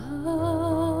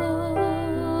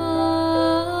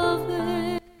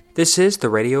This is the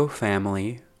Radio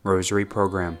Family Rosary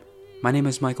Program. My name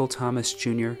is Michael Thomas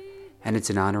Jr., and it's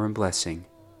an honor and blessing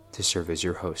to serve as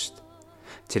your host.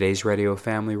 Today's Radio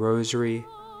Family Rosary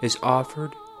is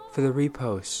offered for the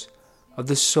repose of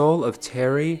the soul of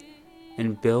Terry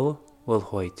and Bill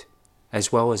Wilhoit,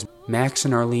 as well as Max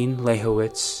and Arlene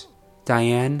Lehowitz,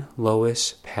 Diane,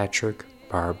 Lois, Patrick,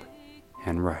 Barb,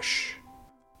 and Rush.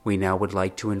 We now would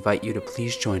like to invite you to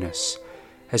please join us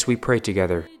as we pray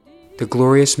together the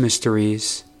glorious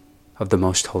mysteries of the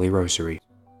Most Holy Rosary.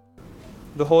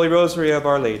 The Holy Rosary of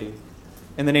Our Lady,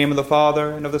 in the name of the Father,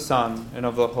 and of the Son, and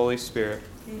of the Holy Spirit.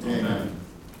 Amen.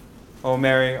 O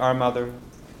Mary, our Mother,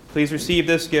 please receive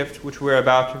this gift which we are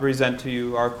about to present to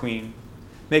you, our Queen.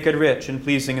 Make it rich and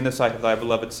pleasing in the sight of thy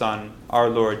beloved Son, our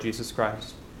Lord Jesus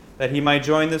Christ, that he might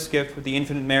join this gift with the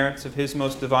infinite merits of his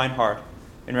most divine heart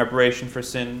in reparation for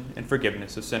sin and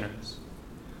forgiveness of sinners.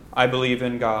 I believe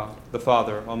in God, the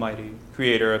Father Almighty,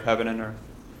 creator of heaven and earth,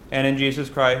 and in Jesus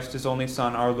Christ, his only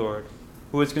Son, our Lord,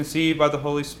 who was conceived by the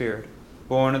Holy Spirit,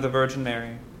 born of the Virgin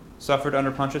Mary, suffered under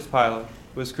Pontius Pilate,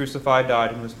 was crucified,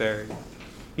 died, and was buried.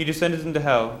 He descended into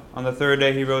hell. On the third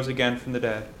day he rose again from the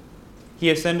dead. He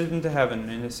ascended into heaven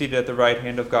and is seated at the right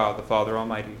hand of God, the Father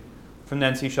Almighty. From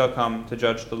thence he shall come to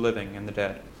judge the living and the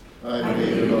dead. I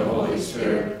believe in the Holy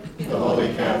Spirit, the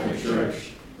Holy Catholic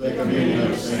Church, the communion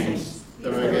of saints,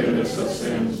 the forgiveness of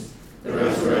sins, the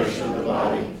resurrection of the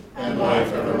body, and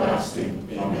life everlasting.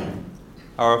 Amen.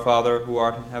 Our Father, who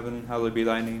art in heaven, hallowed be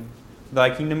thy name.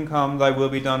 Thy kingdom come, thy will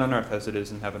be done on earth as it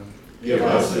is in heaven. Give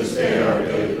us this day our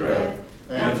daily bread,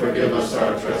 and forgive us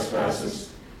our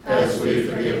trespasses, as we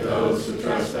forgive those who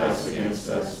trespass against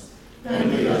us.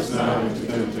 And lead us not into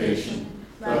temptation,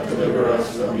 but deliver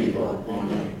us from evil.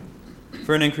 Amen.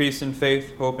 For an increase in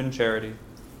faith, hope, and charity.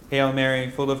 Hail Mary,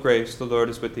 full of grace, the Lord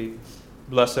is with thee.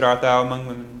 Blessed art thou among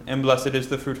women, and blessed is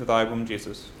the fruit of thy womb,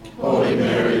 Jesus. Holy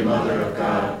Mary, Mother of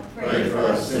God, pray for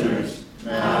us sinners,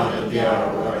 now and at the hour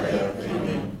of our death.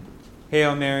 Amen.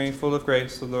 Hail Mary, full of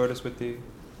grace, the Lord is with thee.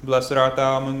 Blessed art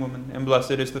thou among women, and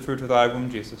blessed is the fruit of thy womb,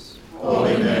 Jesus.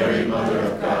 Holy Mary, Mother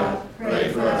of God,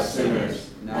 pray for us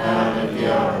sinners, now and at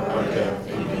the hour of our death.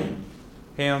 Amen.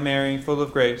 Hail Mary, full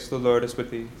of grace, the Lord is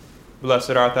with thee.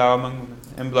 Blessed art thou among women,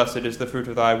 and blessed is the fruit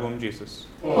of thy womb, Jesus.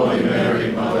 Holy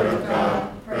Mary, Mother of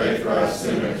God, pray for us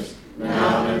sinners,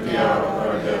 now and at the hour of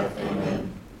our death.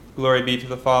 Amen. Glory be to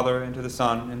the Father, and to the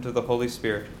Son, and to the Holy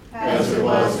Spirit. As it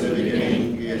was in the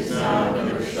beginning, is now, and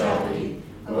ever shall be,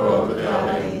 world without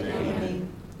end.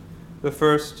 Amen. The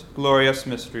first glorious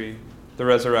mystery, the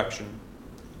resurrection.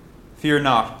 Fear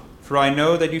not, for I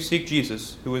know that you seek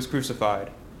Jesus, who was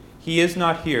crucified. He is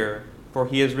not here, for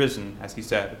he is risen, as he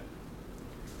said.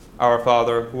 Our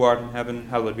Father, who art in heaven,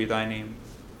 hallowed be thy name.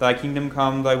 Thy kingdom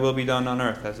come, thy will be done on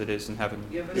earth as it is in heaven.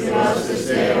 Give us this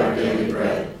day our daily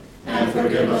bread, and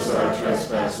forgive us our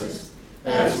trespasses,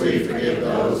 as we forgive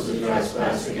those who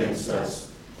trespass against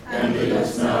us. And lead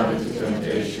us not into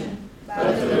temptation,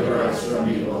 but deliver us from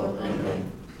evil.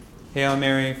 Amen. Hail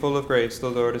Mary, full of grace, the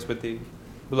Lord is with thee.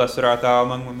 Blessed art thou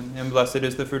among women, and blessed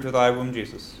is the fruit of thy womb,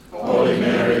 Jesus. Holy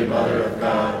Mary, Mother of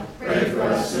God, pray for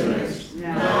us sinners,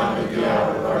 now and at the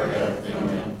hour of our death.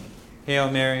 Amen. Hail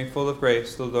Mary, full of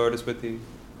grace, the Lord is with thee.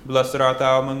 Blessed art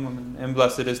thou among women, and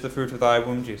blessed is the fruit of thy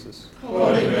womb, Jesus.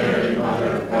 Holy Mary,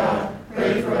 Mother of God,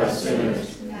 pray for us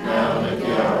sinners, now and at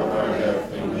the hour of our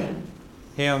death. Amen.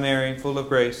 Hail Mary, full of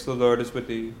grace, the Lord is with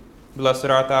thee. Blessed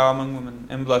art thou among women,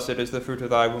 and blessed is the fruit of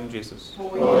thy womb, Jesus.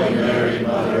 Holy Mary,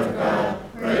 Mother of God,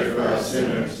 pray for us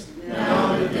sinners,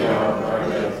 now and at the hour of our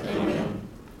death. Amen.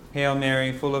 Hail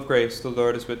Mary, full of grace, the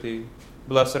Lord is with thee.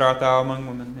 Blessed art thou among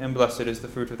women, and blessed is the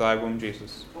fruit of thy womb,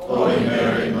 Jesus. Holy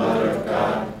Mary, Mother of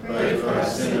God, pray for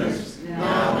us sinners,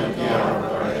 now and at the hour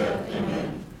of our death.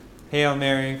 Amen. Hail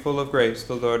Mary, full of grace,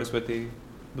 the Lord is with thee.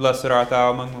 Blessed art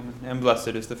thou among women, and blessed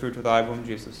is the fruit of thy womb,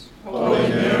 Jesus. Holy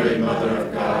Mary, Mother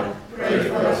of God, pray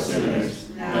for us sinners,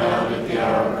 now and at the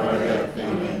hour of our death.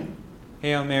 Amen.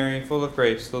 Hail Mary, full of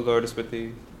grace, the Lord is with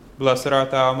thee. Blessed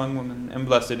art thou among women, and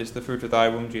blessed is the fruit of thy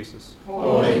womb, Jesus.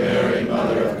 Holy Mary,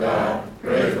 Mother of God,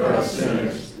 pray for us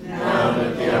sinners, now and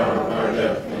at the hour of our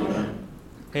death. Amen.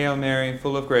 Hail Mary,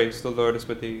 full of grace, the Lord is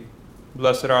with thee.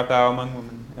 Blessed art thou among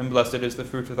women, and blessed is the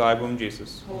fruit of thy womb,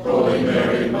 Jesus. Holy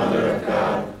Mary, Mother of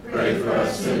God, pray for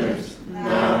us sinners,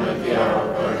 now and at the hour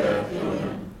of our death.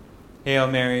 Amen. Hail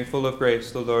Mary, full of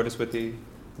grace, the Lord is with thee.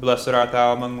 Blessed art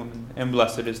thou among women, and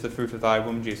blessed is the fruit of thy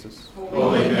womb, Jesus.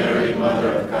 Holy Mary,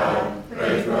 Mother of God,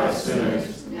 pray for us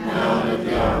sinners, now and at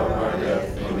the hour of our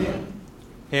death. Amen.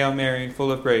 Hail Mary,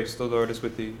 full of grace, the Lord is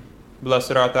with thee.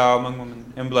 Blessed art thou among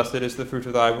women, and blessed is the fruit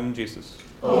of thy womb, Jesus.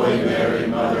 Holy Mary,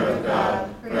 Mother of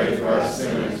God, pray for us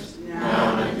sinners, now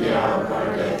now and at the hour of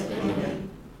our death. Amen.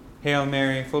 Hail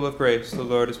Mary, full of grace, the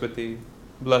Lord is with thee.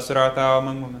 Blessed art thou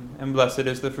among women, and blessed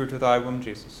is the fruit of thy womb,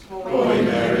 Jesus. Holy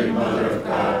Mary, Mother of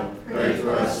God, pray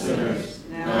for us sinners,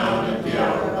 now and at the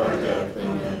hour of our death.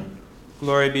 Amen.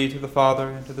 Glory be to the Father,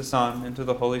 and to the Son, and to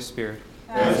the Holy Spirit.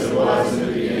 As it was in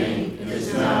the beginning,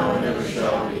 is now, and ever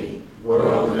shall be,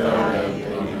 world without end.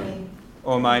 Amen.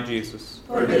 O my Jesus,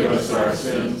 Forgive us our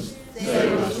sins,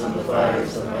 save us from the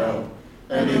fires of hell,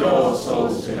 and lead all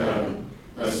souls to heaven,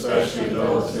 especially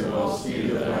those in most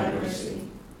need of thy mercy.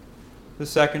 the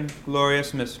second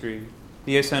glorious mystery,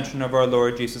 the ascension of our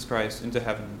Lord Jesus Christ into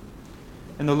heaven.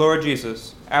 And the Lord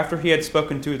Jesus, after he had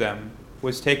spoken to them,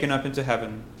 was taken up into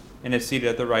heaven, and is seated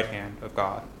at the right hand of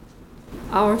God.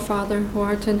 Our Father, who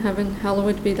art in heaven,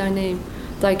 hallowed be thy name.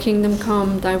 Thy kingdom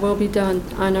come, thy will be done,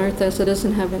 on earth as it is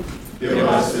in heaven. Give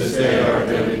us this day our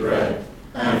daily bread,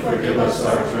 and forgive us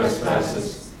our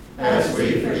trespasses, as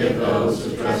we forgive those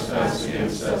who trespass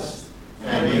against us.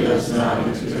 And lead us not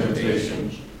into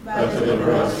temptation, but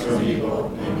deliver us from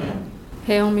evil. Amen.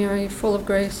 Hail Mary, full of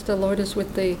grace, the Lord is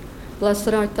with thee. Blessed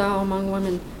art thou among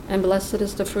women, and blessed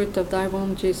is the fruit of thy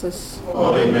womb, Jesus.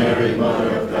 Holy Mary, Mother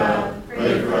of God,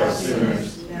 pray for us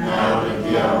sinners, now and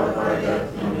at the hour of our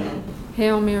death. Amen.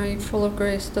 Hail Mary, full of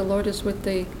grace, the Lord is with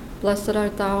thee. Blessed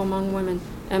art thou among women,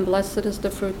 and blessed is the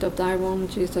fruit of thy womb,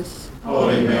 Jesus.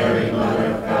 Holy Mary, Mother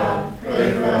of God,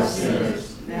 pray for us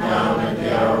sinners, now and at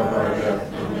the hour of our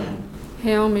death. Amen.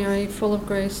 Hail Mary, full of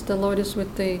grace, the Lord is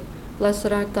with thee.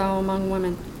 Blessed art thou among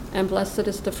women, and blessed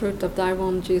is the fruit of thy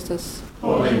womb, Jesus.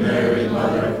 Holy Mary,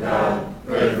 Mother of God,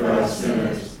 pray for us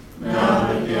sinners, now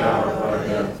and at the hour of our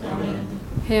death. Amen.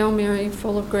 Hail Mary,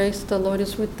 full of grace, the Lord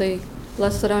is with thee.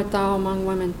 Blessed art thou among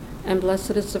women, and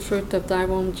blessed is the fruit of thy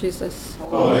womb, Jesus.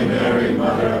 Holy Mary,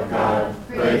 Mother of God,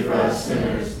 pray for us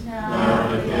sinners, now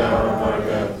and at the hour of our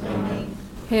death. Amen.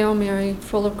 Hail Mary,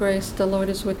 full of grace, the Lord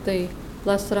is with thee.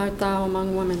 Blessed art thou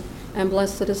among women, and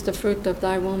blessed is the fruit of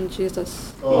thy womb,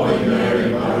 Jesus. Holy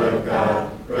Mary, Mother of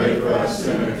God, pray for us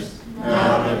sinners,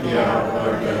 now and at the hour of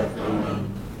our death.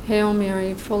 Amen. Hail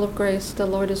Mary, full of grace, the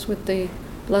Lord is with thee.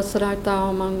 Blessed art thou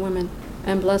among women,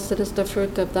 and blessed is the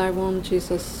fruit of thy womb,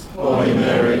 Jesus. Holy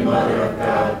Mary, Mother of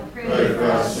God, pray for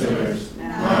us sinners,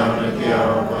 now and at the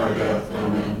hour of our death.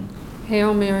 Amen.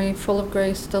 Hail Mary, full of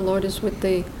grace, the Lord is with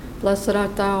thee. Blessed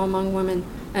art thou among women,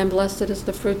 and blessed is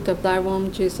the fruit of thy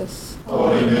womb, Jesus.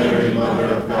 Holy Mary,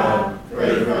 Mother of God,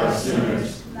 pray for us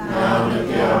sinners, now and at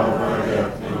the hour of our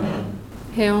death. Amen.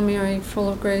 Hail Mary, full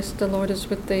of grace, the Lord is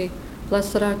with thee.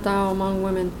 Blessed art thou among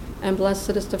women, and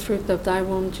blessed is the fruit of thy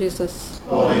womb, Jesus.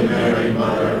 Holy Mary,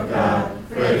 Mother of God,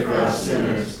 pray for us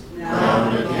sinners, now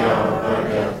and at the hour of our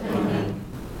death. Amen.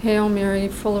 Hail Mary,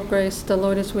 full of grace, the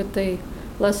Lord is with thee.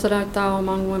 Blessed art thou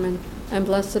among women, and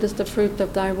blessed is the fruit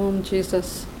of thy womb,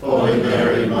 Jesus. Holy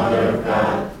Mary, Mother of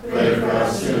God, pray for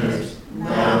us sinners,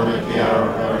 now and at the hour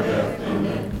of our death.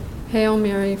 Amen. Hail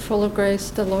Mary, full of grace,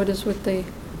 the Lord is with thee.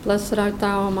 Blessed art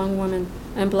thou among women,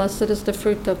 and blessed is the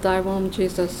fruit of thy womb,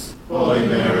 Jesus. Holy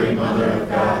Mary, Mother of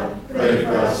God, pray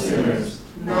for us sinners,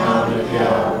 now and at the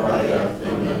hour of our death.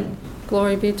 Amen.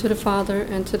 Glory be to the Father,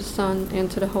 and to the Son, and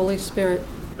to the Holy Spirit.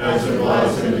 As it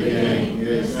was in the beginning,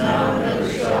 is now, and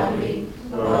ever shall be,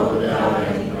 world without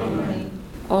end. Amen.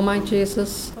 O my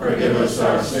Jesus, Forgive us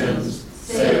our sins,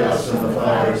 save us from the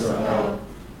fires of hell,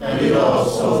 and lead all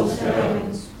souls to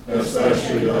heaven,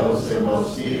 especially those in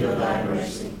most need of thy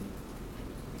mercy.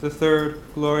 The third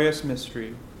glorious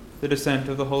mystery, the descent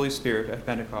of the Holy Spirit at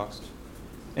Pentecost.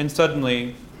 And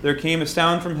suddenly there came a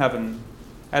sound from heaven,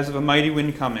 as of a mighty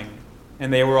wind coming,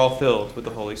 and they were all filled with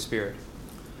the Holy Spirit.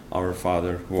 Our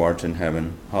Father, who art in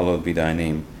heaven, hallowed be thy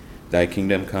name. Thy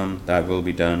kingdom come, thy will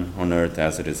be done, on earth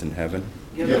as it is in heaven.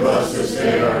 Give us this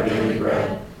day our daily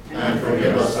bread, and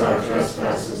forgive us our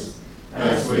trespasses,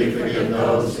 as we forgive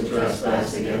those who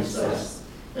trespass against us.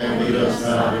 And lead us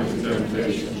not into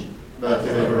temptation, but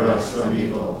deliver us from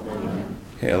evil. Amen.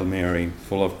 Hail Mary,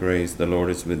 full of grace, the Lord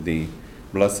is with thee.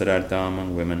 Blessed art thou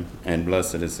among women, and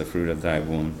blessed is the fruit of thy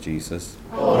womb, Jesus.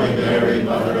 Holy Mary,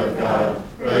 Mother of God,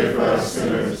 pray for us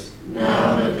sinners,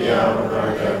 now and at the hour of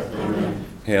our death. Amen.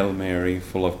 Hail Mary,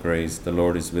 full of grace, the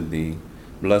Lord is with thee.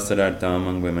 Blessed art thou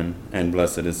among women, and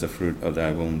blessed is the fruit of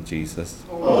thy womb, Jesus.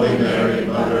 Holy Mary,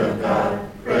 Mother of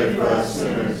God, pray for us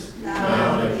sinners,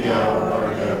 now and at the hour of our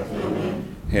death.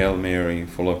 Amen. Hail Mary,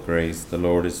 full of grace, the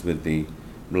Lord is with thee.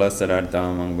 Blessed art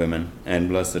thou among women, and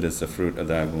blessed is the fruit of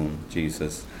thy womb,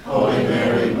 Jesus. Holy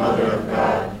Mary, Mother of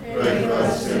God, pray for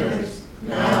us sinners,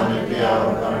 now and at the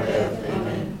hour of our death.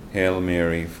 Amen. Hail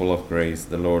Mary, full of grace,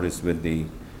 the Lord is with thee.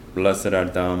 Blessed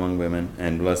art thou among women,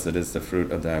 and blessed is the fruit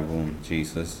of thy womb,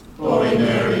 Jesus. Holy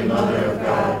Mary, Mother of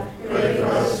God, pray for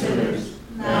us sinners,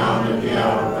 now and at the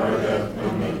hour of our death.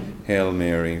 Amen. Hail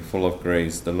Mary, full of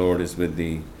grace, the Lord is with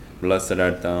thee. Blessed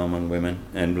art thou among women,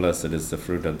 and blessed is the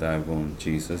fruit of thy womb,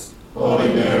 Jesus.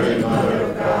 Holy Mary, Mother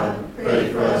of God,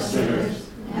 pray for us sinners,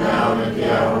 now and at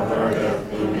the hour of our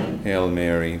death. Amen. Hail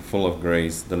Mary, full of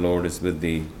grace, the Lord is with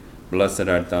thee. Blessed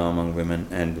art thou among women,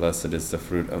 and blessed is the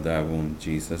fruit of thy womb,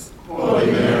 Jesus.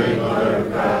 Holy Mary, Mother of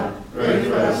God, pray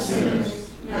for us sinners,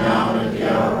 now and at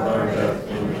the hour of our death.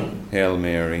 Amen. Hail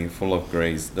Mary, full of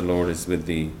grace, the Lord is with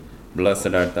thee.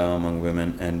 Blessed art thou among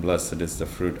women, and blessed is the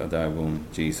fruit of thy womb,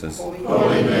 Jesus.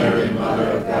 Holy Mary,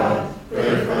 Mother of God,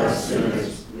 pray for us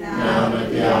sinners, now and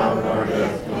at the hour of our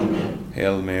death. Amen.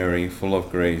 Hail Mary, full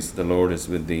of grace, the Lord is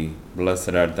with thee. Blessed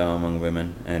art thou among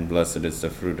women, and blessed is the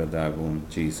fruit of thy womb,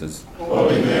 Jesus.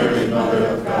 Holy Mary, Mother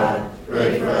of God,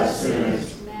 pray for us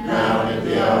sinners, now and at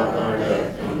the hour of our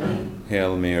death. Amen.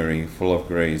 Hail Mary, full of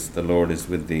grace, the Lord is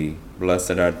with thee.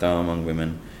 Blessed art thou among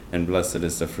women, and blessed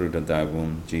is the fruit of thy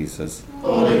womb, Jesus.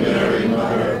 Holy Mary,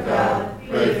 Mother of God,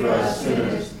 pray for us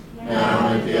sinners, now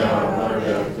and at the hour of our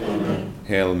death. Amen.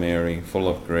 Hail Mary, full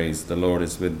of grace, the Lord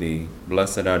is with thee.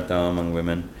 Blessed art thou among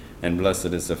women, and blessed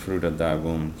is the fruit of thy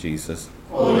womb, Jesus.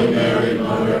 Holy Mary,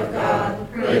 Mother of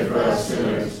God, pray for us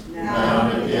sinners, now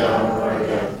and at the hour of our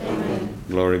death. Amen.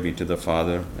 Glory be to the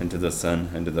Father, and to the Son,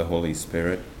 and to the Holy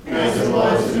Spirit. As it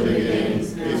was in the beginning,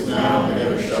 is now, and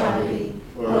ever shall be,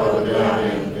 world without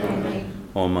end. Amen.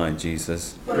 O my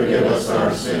Jesus, Forgive us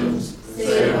our sins,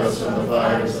 save us from the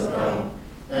fires of hell,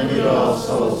 and lead all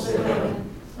souls to heaven,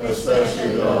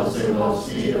 especially those in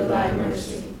most need of thy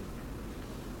mercy.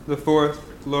 The fourth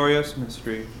glorious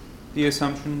mystery, the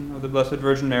Assumption of the Blessed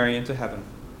Virgin Mary into heaven.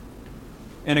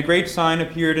 And a great sign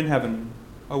appeared in heaven,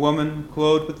 a woman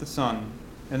clothed with the sun,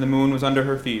 and the moon was under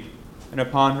her feet, and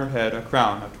upon her head a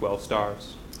crown of 12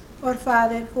 stars. Our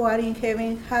Father, who art in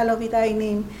heaven, hallowed be thy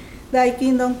name. Thy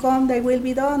kingdom come, thy will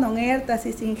be done on earth as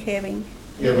it is in heaven.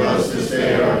 Give us this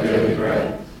day our daily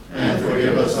bread, and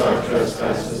forgive us our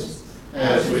trespasses,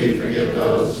 as we forgive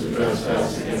those who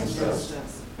trespass against us.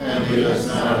 And lead us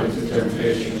not into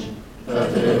temptation,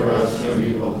 but deliver us from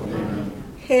evil. Amen.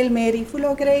 Hail Mary, full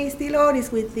of grace, the Lord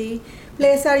is with thee.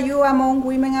 Blessed are you among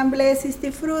women, and blessed is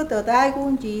the fruit of thy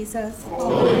womb, Jesus.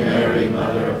 Holy Mary,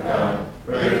 Mother of God,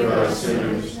 pray for us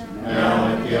sinners, now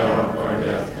and at the hour of our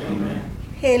death. Amen.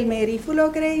 Hail Mary, full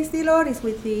of grace, the Lord is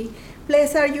with thee.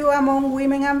 Blessed are you among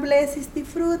women, and blessed is the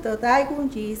fruit of thy womb,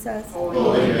 Jesus.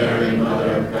 Holy Mary,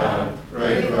 Mother of God,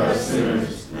 pray for us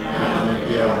sinners, now and at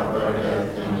the hour of our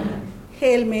death. Amen.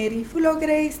 Hail Mary, full of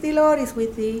grace, the Lord is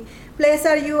with thee. Blessed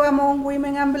are you among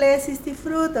women, and blessed is the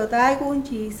fruit of thy womb,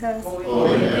 Jesus.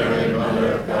 Holy Mary,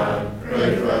 Mother of God,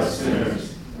 pray for us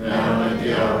sinners, now and at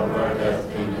the hour of our death.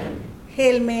 Amen.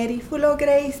 Hail Mary, full of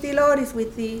grace, the Lord is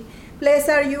with thee. Blessed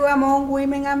are you among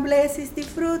women, and blessed is the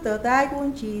fruit of thy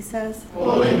womb, Jesus.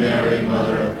 Holy Mary,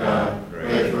 Mother of God,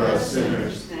 pray for us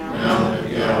sinners, now and at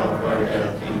the hour of our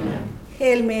death. Amen.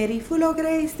 Hail Mary, full of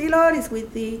grace, the Lord is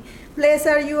with thee. Blessed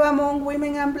are you among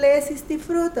women, and blessed is the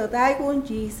fruit of thy womb,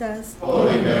 Jesus.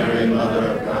 Holy Mary,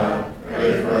 Mother of God,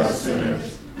 pray for us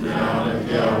sinners, now and at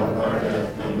the hour of our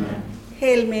death. Amen.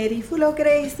 Hail Mary, full of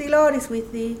grace, the Lord is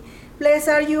with thee. Blessed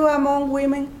are you among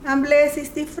women, and blessed is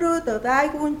the fruit of thy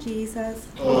womb, Jesus.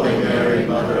 Holy Mary,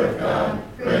 Mother of God,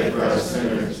 pray for us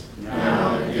sinners,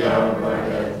 now and at the hour of our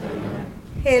death. Amen.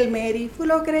 Hail Mary,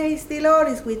 full of grace, the Lord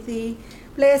is with thee.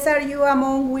 Blessed are you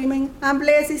among women, and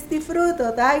blessed is the fruit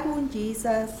of thy womb,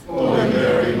 Jesus. Holy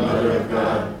Mary, Mother of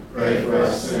God, pray for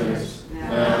us sinners,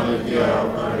 now and at the hour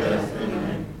of our death.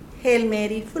 Amen. Hail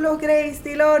Mary, full of grace,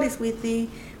 the Lord is with thee.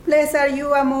 Blessed are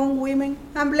you among women,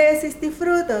 and blessed is the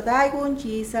fruit of thy womb,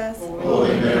 Jesus.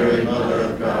 Holy Mary, Mother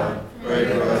of God, pray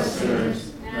for us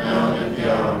sinners, now and at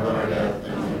the hour of our death.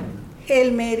 Amen.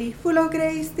 Hail Mary, full of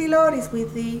grace, the Lord is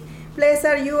with thee. Blessed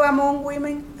are you among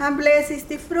women, and blessed is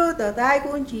the fruit of thy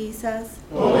womb, Jesus.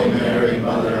 Holy Mary,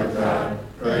 Mother of God,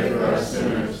 pray for us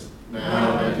sinners,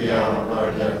 now and at the hour of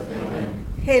our death. Amen.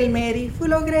 Hail Mary,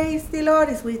 full of grace, the Lord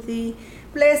is with thee.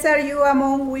 Blessed are you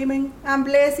among women, and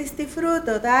blessed is the fruit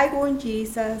of thy womb,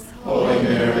 Jesus. Holy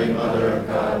Mary, Mother of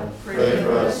God, pray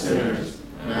for us sinners,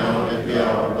 now and at the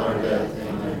hour of our death.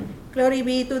 Amen. Glory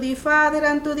be to the Father,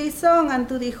 and to the Son, and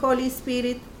to the Holy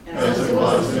Spirit. As it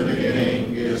was in the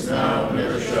beginning, is now, and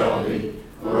ever shall be,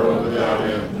 world without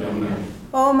end. Amen.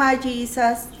 O my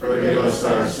Jesus, Forgive us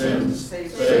our sins,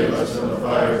 save us from the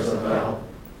fires of hell,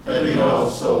 and lead all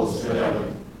souls to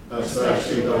heaven,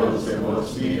 especially those in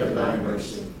most need of thy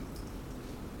mercy.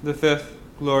 The fifth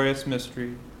glorious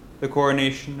mystery, the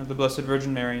coronation of the Blessed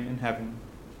Virgin Mary in heaven.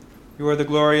 You are the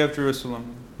glory of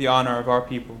Jerusalem, the honor of our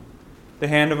people. The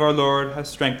hand of our Lord has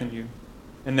strengthened you,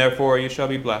 and therefore you shall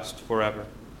be blessed forever.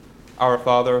 Our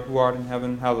Father, who art in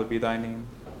heaven, hallowed be thy name.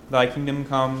 Thy kingdom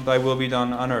come, thy will be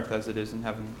done on earth as it is in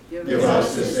heaven. Give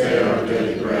us this day our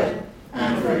daily bread,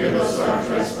 and forgive us our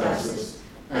trespasses,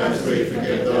 as we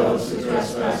forgive those who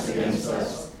trespass against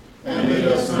us. And lead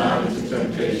us not into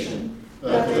temptation,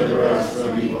 but deliver us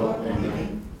from evil.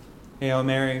 Amen. Hail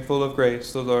Mary, full of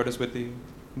grace, the Lord is with thee.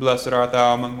 Blessed art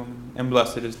thou among women, and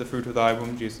blessed is the fruit of thy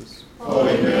womb, Jesus.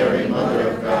 Holy Mary, Mother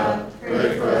of God,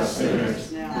 pray for us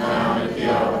sinners, now and at the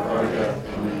hour of our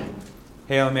death. Amen.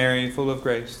 Hail Mary, full of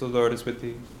grace, the Lord is with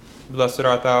thee. Blessed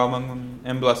art thou among women,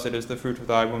 and blessed is the fruit of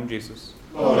thy womb, Jesus.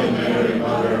 Holy Mary,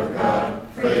 Mother of God,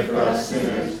 pray for us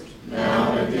sinners,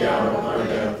 now and at the hour of our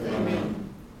death. Amen.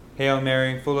 Hail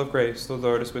Mary, full of grace, the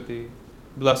Lord is with thee.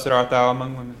 Blessed art thou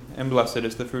among women, and blessed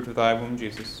is the fruit of thy womb,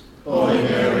 Jesus. Holy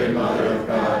Mary, Mother of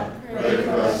God, pray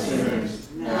for us sinners,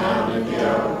 now and at the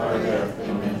hour of our death.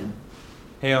 Amen.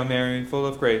 Hail Mary, full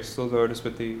of grace, the Lord is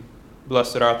with thee.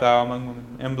 Blessed art thou among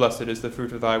women, and blessed is the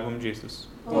fruit of thy womb, Jesus.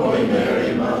 Holy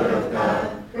Mary, Mother of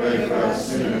God, pray for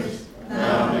us sinners,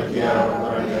 now and at the hour of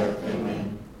our death.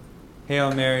 Amen.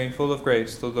 Hail Mary, full of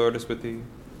grace, the Lord is with thee.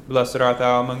 Blessed art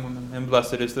thou among women, and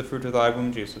blessed is the fruit of thy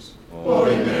womb, Jesus.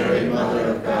 Holy Mary,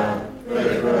 Mother of God,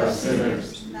 pray for us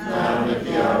sinners, now and at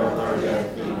the hour of our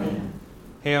death. Amen.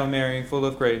 Hail Mary, full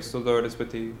of grace, the Lord is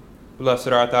with thee. Blessed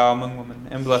art thou among women,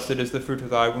 and blessed is the fruit of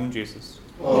thy womb, Jesus.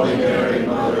 Holy Mary,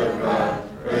 Mother of God,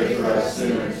 pray for us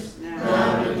sinners,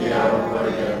 now and at the hour of our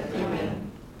death.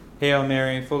 Amen. Hail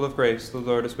Mary, full of grace, the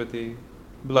Lord is with thee.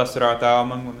 Blessed art thou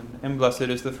among women, and blessed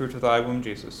is the fruit of thy womb,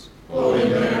 Jesus. Holy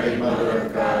Mary, Mother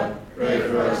of God, pray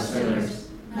for us sinners,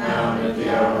 now and at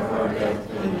the hour of our death.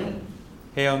 Amen.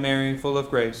 Hail Mary, full of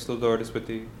grace, the Lord is with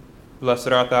thee. Blessed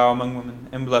art thou among women,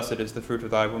 and blessed is the fruit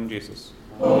of thy womb, Jesus.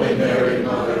 Holy Mary,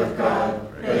 Mother of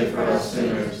God, pray for us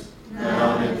sinners,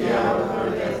 now and at the hour of our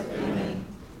death. Amen.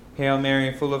 Hail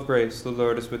Mary, full of grace, the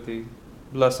Lord is with thee.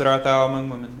 Blessed art thou among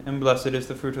women, and blessed is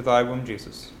the fruit of thy womb,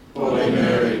 Jesus. Holy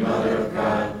Mary, Mother of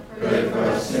God, pray for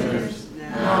us sinners,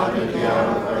 now and at the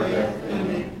hour of our death.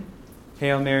 Amen.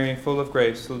 Hail Mary, full of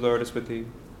grace, the Lord is with thee.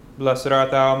 Blessed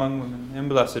art thou among women, and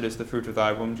blessed is the fruit of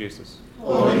thy womb, Jesus.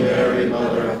 Holy Mary,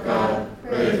 Mother of God,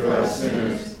 pray for us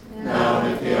sinners, now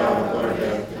and at the hour of our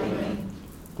death. Amen.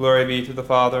 Glory be to the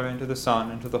Father, and to the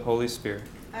Son, and to the Holy Spirit.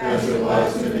 As it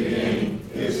was in the beginning,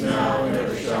 is now, and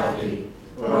ever shall be,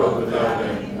 world without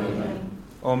end. Amen.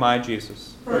 O my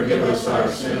Jesus, Forgive us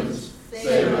our sins,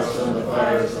 save us from the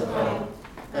fires of hell,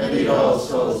 and lead all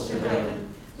souls to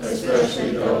heaven,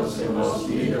 especially those in most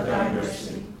need of thy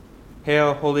mercy.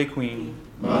 Hail, Holy Queen,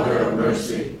 Mother of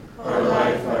mercy, our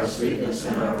life, our sweetness,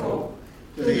 and our hope.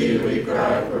 To thee do we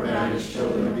cry, for banished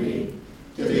children of Eve.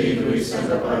 To thee do we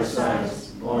send up our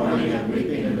sighs, mourning and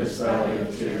weeping in this valley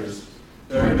of tears.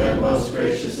 Turn then, most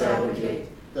gracious Advocate,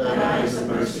 thine eyes of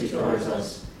mercy towards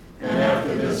us, and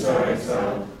after this our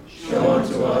exile, show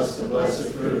unto us the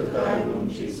blessed fruit of thy womb,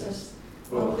 Jesus.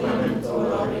 O clement, O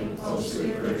loving, O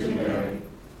sweet Virgin Mary,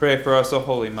 pray for us, O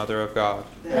Holy Mother of God.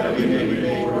 that we may be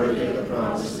made worthy of the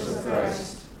promises of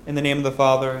Christ. In the name of the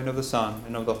Father, and of the Son,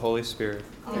 and of the Holy Spirit.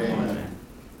 Amen.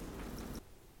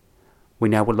 We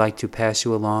now would like to pass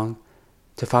you along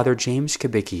to Father James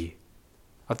Kubicki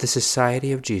of the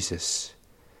Society of Jesus,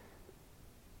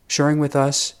 sharing with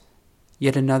us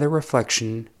yet another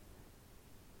reflection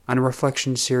on a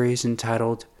reflection series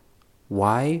entitled,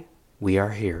 Why We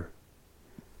Are Here.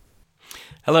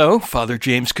 Hello, Father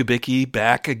James Kubicki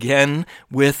back again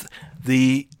with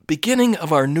the beginning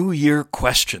of our New Year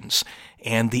questions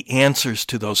and the answers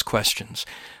to those questions.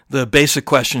 The basic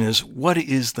question is, what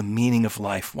is the meaning of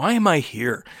life? Why am I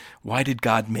here? Why did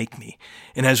God make me?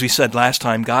 And as we said last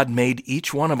time, God made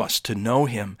each one of us to know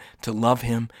Him, to love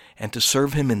Him, and to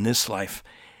serve Him in this life,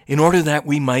 in order that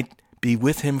we might be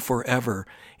with Him forever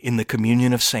in the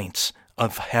communion of saints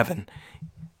of heaven.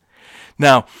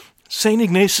 Now, St.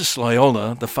 Ignatius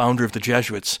Loyola, the founder of the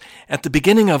Jesuits, at the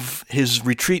beginning of his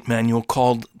retreat manual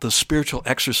called The Spiritual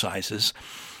Exercises,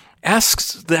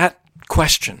 asks that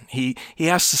question. He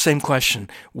asks the same question,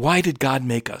 why did God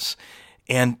make us?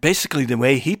 And basically the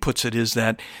way he puts it is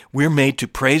that we're made to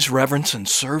praise, reverence, and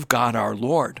serve God our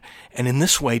Lord, and in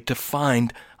this way to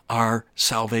find our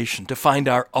salvation, to find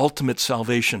our ultimate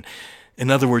salvation,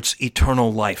 in other words,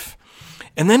 eternal life.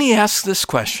 And then he asks this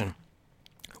question,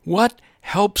 what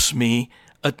helps me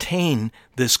attain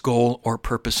this goal or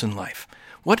purpose in life?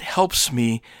 What helps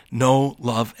me know,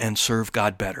 love, and serve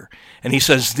God better? And he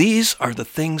says these are the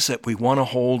things that we want to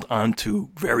hold on to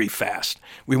very fast.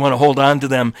 We want to hold on to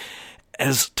them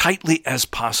as tightly as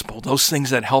possible, those things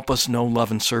that help us know,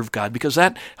 love, and serve God, because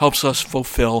that helps us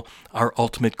fulfill our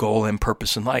ultimate goal and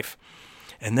purpose in life.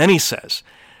 And then he says,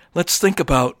 let's think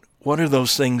about what are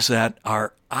those things that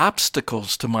are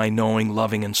obstacles to my knowing,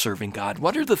 loving, and serving God?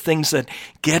 What are the things that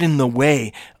get in the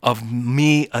way of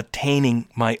me attaining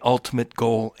my ultimate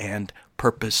goal and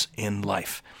purpose in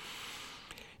life?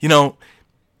 You know,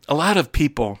 a lot of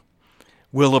people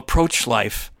will approach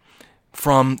life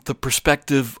from the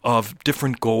perspective of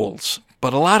different goals,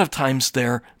 but a lot of times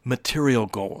they're material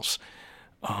goals.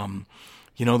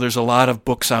 There's a lot of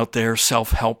books out there,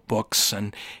 self-help books,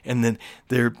 and then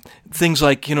there are things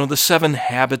like, the 7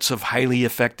 Habits of Highly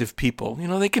Effective People.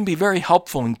 They can be very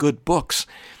helpful and good books.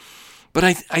 But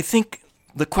I think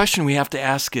the question we have to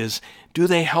ask is, do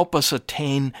they help us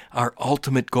attain our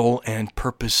ultimate goal and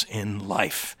purpose in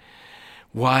life?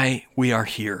 Why we are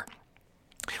here.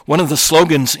 One of the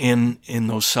slogans in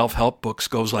those self-help books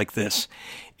goes like this: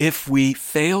 if we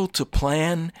fail to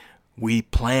plan, we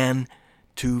plan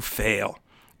to fail.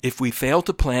 If we fail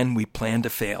to plan, we plan to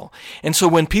fail. And so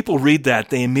when people read that,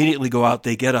 they immediately go out,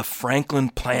 they get a Franklin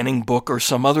planning book or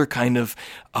some other kind of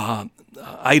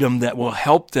item that will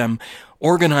help them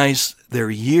organize their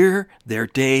year, their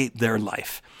day, their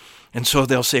life. And so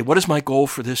they'll say, what is my goal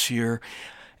for this year?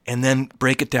 And then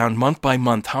break it down month by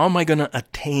month. How am I going to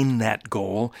attain that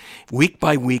goal? Week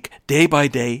by week, day by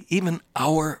day, even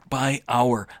hour by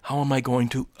hour. How am I going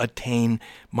to attain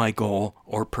my goal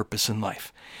or purpose in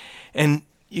life? And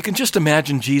you can just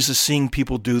imagine Jesus seeing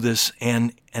people do this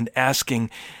and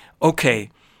asking, okay,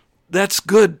 that's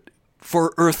good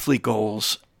for earthly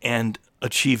goals and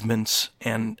achievements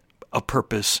and a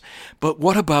purpose, but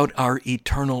what about our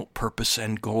eternal purpose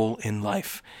and goal in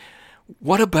life?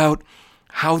 What about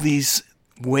how these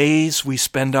ways we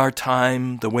spend our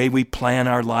time, the way we plan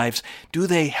our lives, do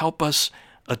they help us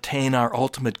attain our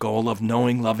ultimate goal of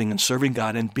knowing, loving, and serving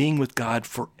God and being with God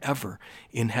forever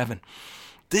in heaven?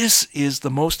 This is the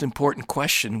most important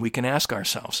question we can ask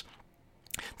ourselves.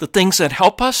 The things that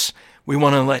help us, we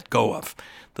want to let go of.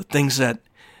 The things that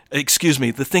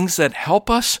help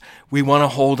us, we want to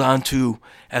hold on to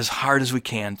as hard as we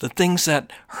can. The things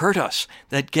that hurt us,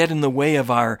 that get in the way of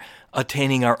our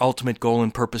attaining our ultimate goal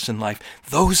and purpose in life,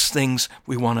 those things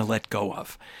we want to let go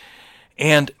of.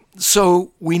 And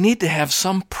so we need to have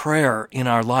some prayer in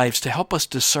our lives to help us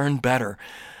discern better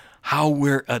how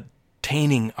we're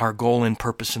attaining our goal and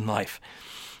purpose in life.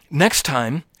 Next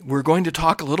time, we're going to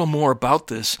talk a little more about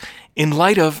this in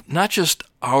light of not just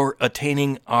our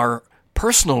attaining our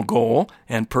personal goal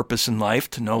and purpose in life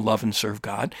to know, love, and serve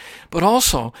God, but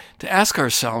also to ask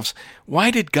ourselves, why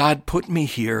did God put me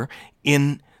here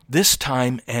in this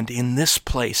time and in this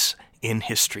place in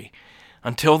history?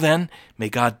 Until then, may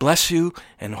God bless you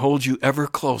and hold you ever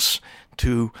close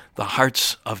to the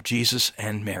hearts of Jesus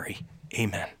and Mary.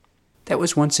 Amen. That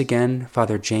was once again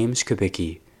Father James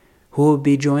Kubicki, who will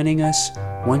be joining us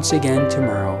once again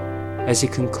tomorrow as he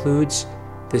concludes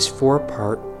this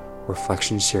 4-part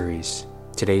reflection series.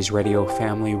 Today's Radio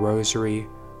Family Rosary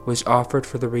was offered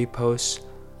for the repose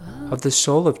of the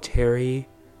soul of Terry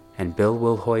and Bill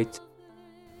Wilhoit,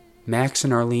 Max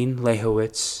and Arlene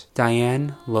Lehowitz,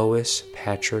 Diane, Lois,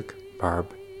 Patrick,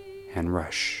 Barb, and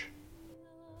Rush.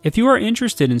 If you are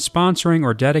interested in sponsoring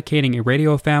or dedicating a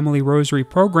Radio Family Rosary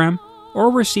program, or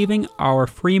receiving our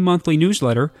free monthly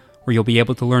newsletter, where you'll be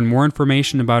able to learn more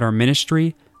information about our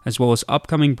ministry, as well as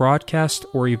upcoming broadcasts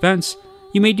or events,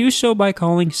 you may do so by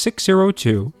calling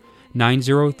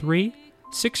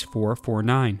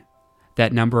 602-903-6449.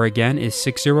 That number again is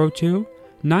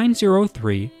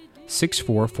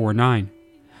 602-903-6449.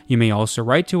 You may also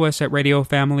write to us at Radio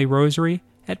Family Rosary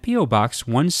at P.O. Box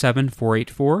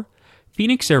 17484,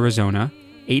 Phoenix, Arizona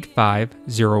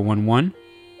 85011,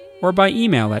 or by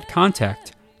email at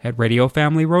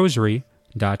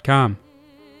contact@radiofamilyrosary.com.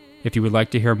 If you would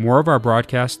like to hear more of our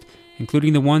broadcast,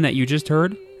 including the one that you just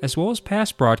heard, as well as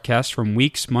past broadcasts from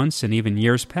weeks, months, and even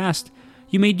years past,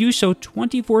 you may do so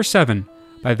 24/7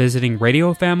 by visiting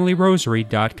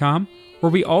radiofamilyrosary.com,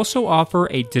 where we also offer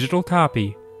a digital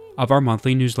copy of our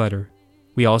monthly newsletter.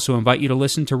 We also invite you to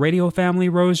listen to Radio Family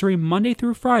Rosary Monday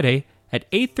through Friday at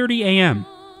 8:30 a.m.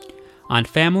 on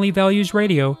Family Values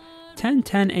Radio,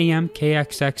 1010 a.m.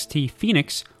 KXXT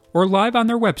Phoenix, or live on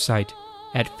their website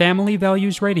at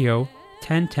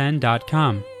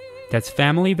familyvaluesradio1010.com. That's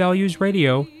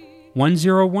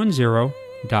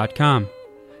familyvaluesradio1010.com.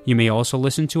 You may also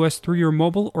listen to us through your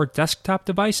mobile or desktop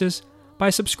devices by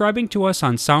subscribing to us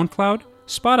on SoundCloud,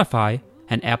 Spotify,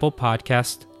 and Apple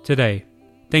Podcasts today.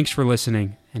 Thanks for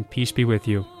listening, and peace be with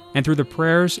you. And through the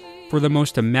prayers for the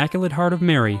most Immaculate Heart of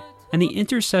Mary and the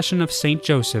intercession of Saint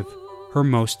Joseph, her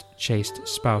most chaste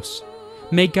spouse.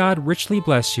 May God richly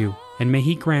bless you, and may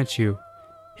He grant you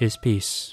His peace.